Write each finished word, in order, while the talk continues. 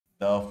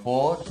the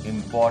 4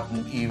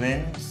 important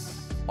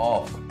events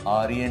of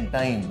Aryan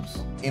times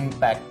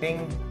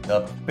impacting the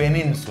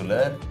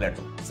Peninsular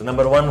Plateau. So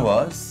number 1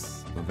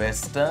 was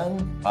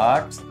Western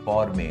Ghats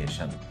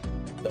formation.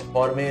 The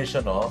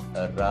formation of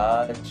a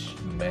Raj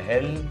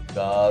Mahal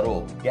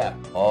Garo Gap,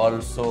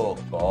 also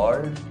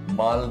called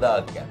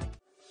Malda Gap.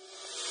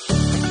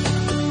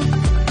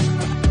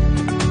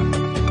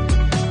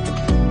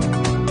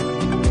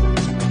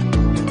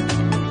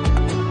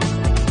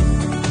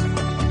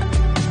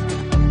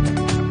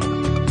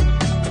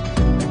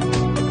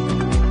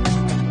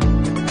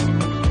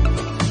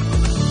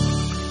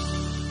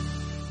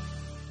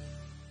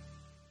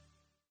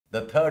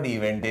 The third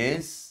event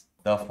is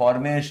the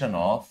formation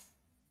of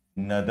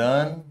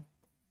Northern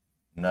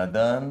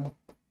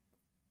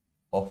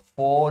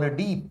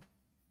Foredeep.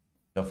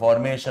 The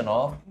formation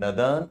of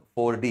Northern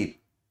Foredeep.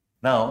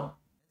 Now,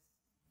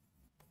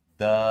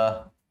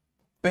 the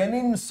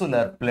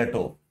Peninsular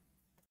Plateau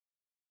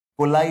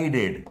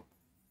collided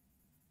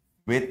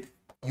with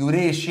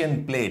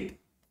Eurasian plate.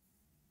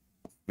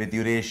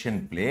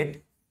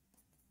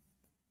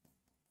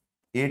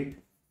 It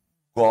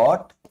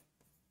got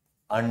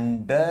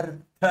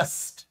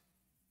underthrust,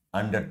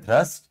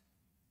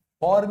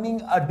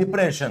 forming a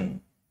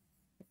depression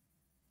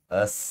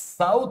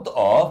south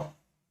of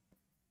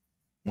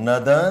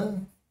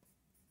northern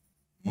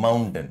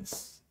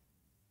mountains.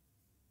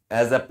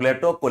 As the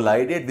plateau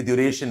collided with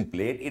Eurasian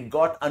plate, it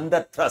got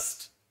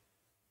underthrust,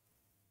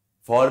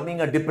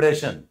 forming a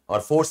depression or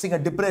forcing a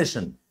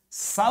depression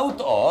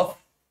south of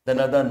the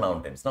northern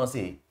mountains. Now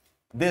see,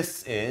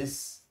 this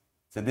is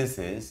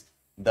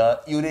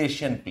the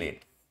Eurasian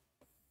plate.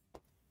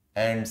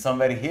 And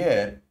somewhere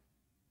here,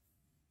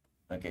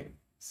 okay,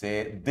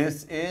 say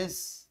this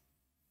is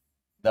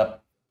the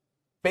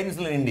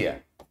Peninsular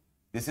India.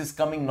 This is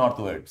coming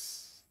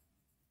northwards.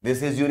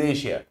 This is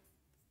Eurasia.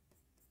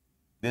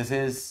 This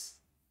is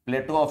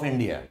Plateau of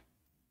India.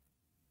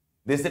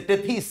 This is the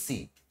Tethys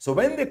Sea. So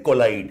when they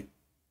collide,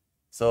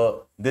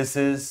 so this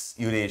is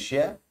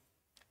Eurasia.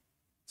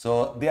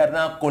 So they are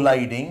now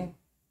colliding.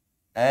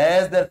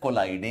 As they're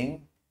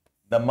colliding,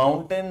 the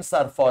mountains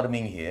are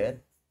forming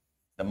here.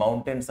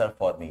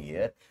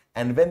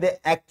 And when they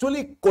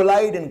actually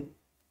collide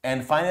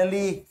and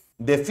finally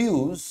they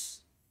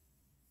fuse,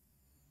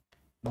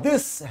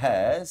 this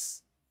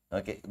has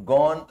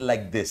gone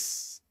like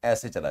this.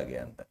 ऐसे चला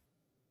गया अंदर.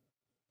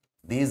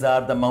 These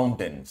are the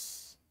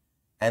mountains,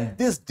 and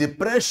this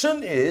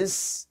depression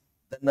is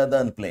the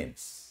northern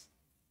plains.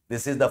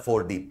 This is the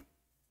Foredeep.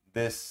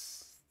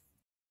 This.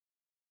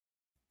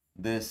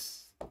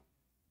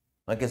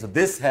 Okay, so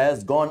this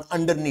has gone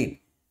underneath.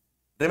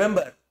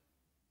 Remember,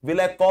 will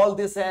I call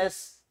this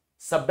as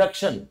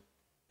subduction?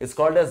 It's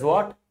called as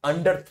what?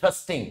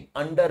 Underthrusting,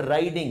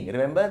 underriding.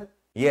 Remember?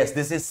 Yes,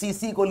 this is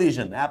CC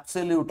collision.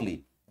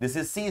 Absolutely. This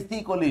is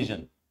CC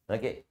collision.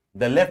 Okay.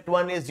 The left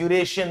one is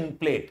Eurasian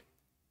plate.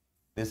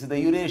 This is the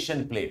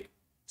Eurasian plate.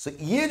 So,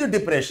 ये जो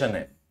depression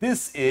है,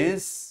 this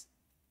is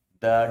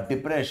the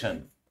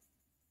depression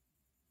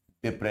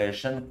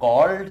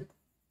called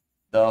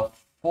the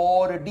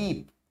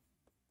Foredeep.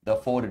 The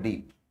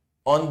Foredeep.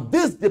 On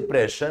this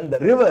depression, the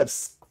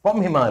rivers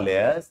from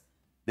Himalayas,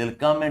 they'll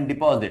come and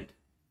deposit.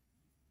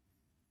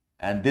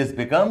 And this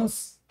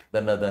becomes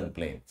the northern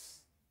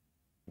plains.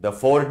 The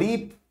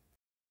Foredeep,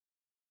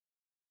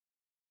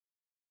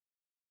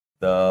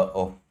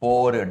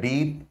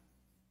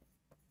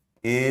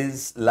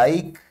 is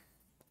like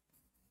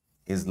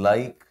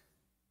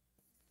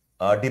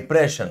a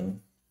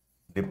depression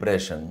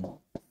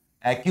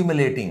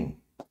accumulating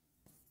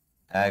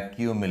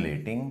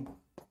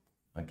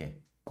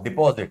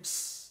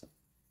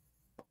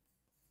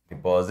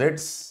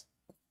deposits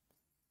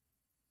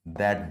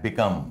that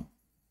become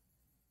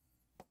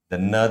the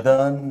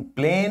northern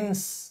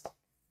plains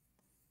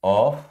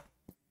of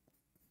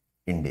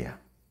India.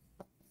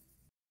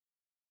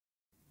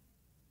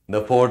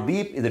 The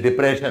Foredeep is a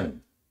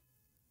depression.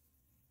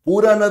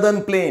 Pura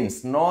northern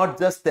plains, not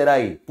just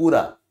Terai,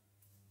 pura.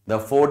 The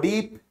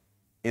Foredeep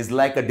is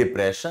like a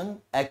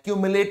depression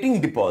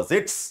accumulating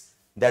deposits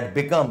that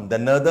become the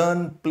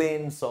northern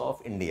plains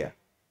of India.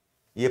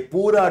 Ye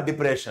pura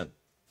depression,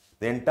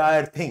 the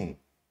entire thing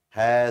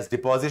has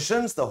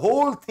depositions, the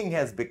whole thing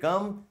has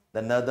become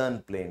the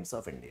northern plains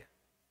of India.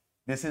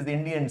 This is the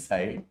Indian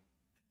side.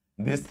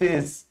 This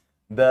is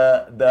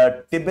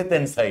the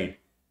Tibetan side.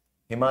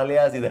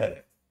 Himalayas idhar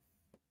hai.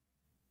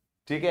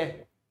 ठीक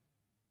है?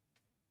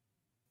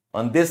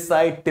 On this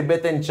side,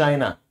 Tibet and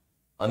China.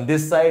 On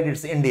this side,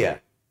 it's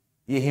India.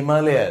 Ye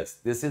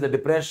Himalayas. This is the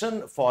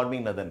depression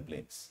forming northern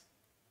plains.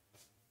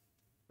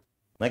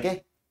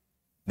 Okay?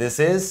 This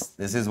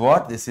is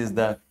what? This is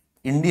the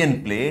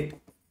Indian plate.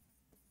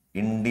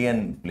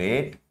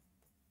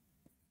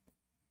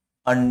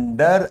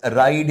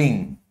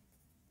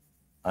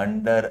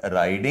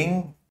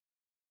 Underriding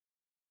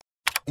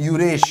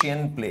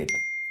Eurasian plate.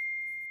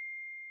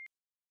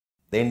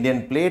 The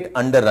Indian plate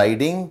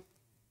underriding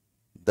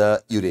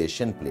the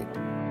Eurasian plate.